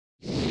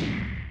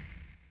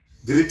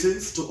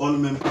Greetings to all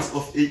members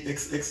of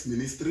AXX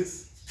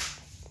Ministries.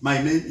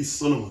 My name is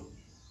Solomon.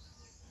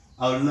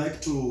 I would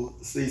like to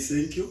say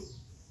thank you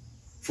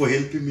for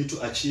helping me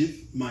to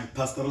achieve my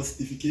pastoral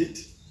certificate.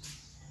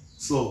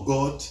 So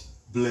God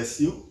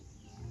bless you.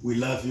 We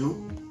love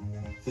you.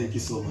 Thank you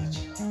so much.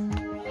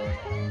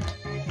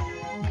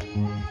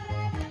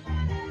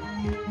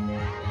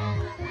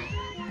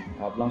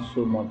 I've learned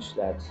so much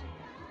that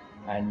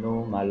I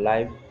know my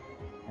life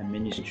and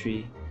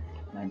ministry,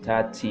 my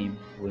entire team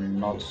will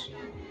not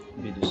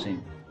be the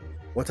same.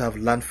 What I've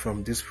learned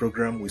from this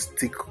program will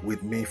stick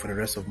with me for the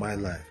rest of my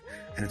life,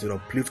 and it will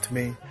uplift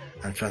me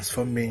and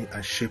transform me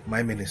and shape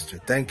my ministry.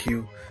 Thank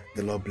you.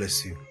 The Lord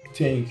bless you.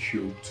 Thank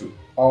you to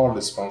all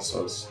the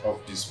sponsors of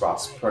this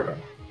vast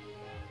program.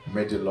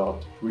 May the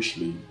Lord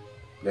richly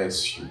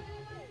bless you.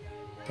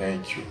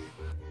 Thank you.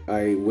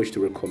 I wish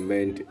to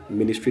recommend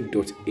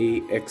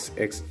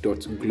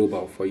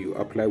ministry.axx.global for you.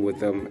 Apply with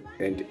them,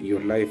 and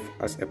your life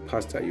as a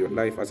pastor, your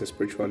life as a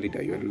spiritual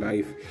leader, your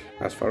life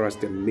as far as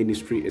the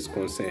ministry is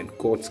concerned,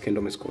 God's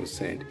kingdom is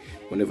concerned,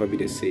 will never be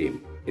the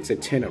same. It's a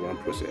turnaround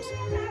process.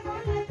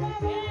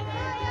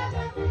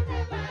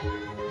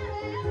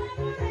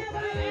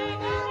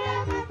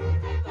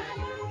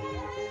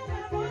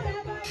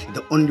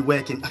 The only way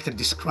I can actually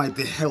describe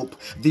this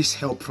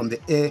help from the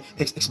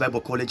AXX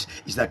Bible College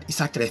is that it's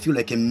actually, I feel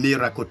like a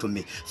miracle to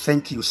me.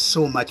 Thank you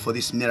so much for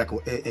this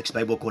miracle, AXX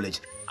Bible College.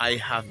 I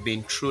have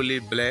been truly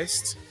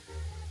blessed.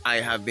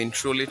 I have been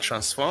truly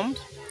transformed.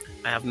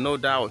 I have no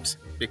doubt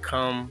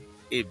become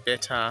a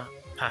better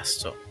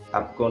pastor.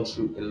 I've gone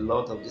through a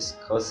lot of these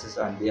courses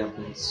and they have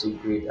been so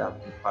great.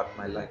 I've impacted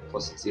my life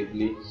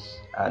positively,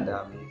 and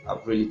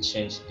I've really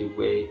changed the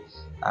way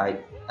I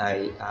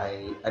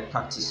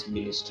practice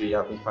ministry.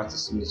 I've been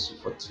practicing ministry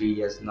for 3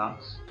 years now.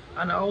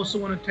 And I also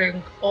want to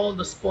thank all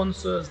the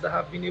sponsors that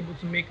have been able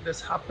to make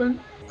this happen.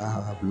 I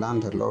have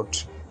learned a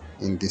lot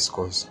in this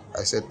course.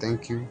 I said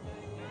thank you,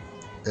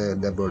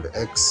 Double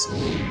X.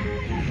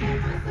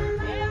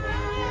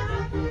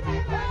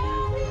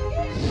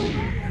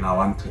 And I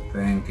want to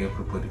thank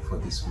everybody for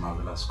this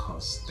marvelous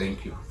course.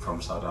 Thank you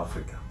from South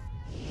Africa.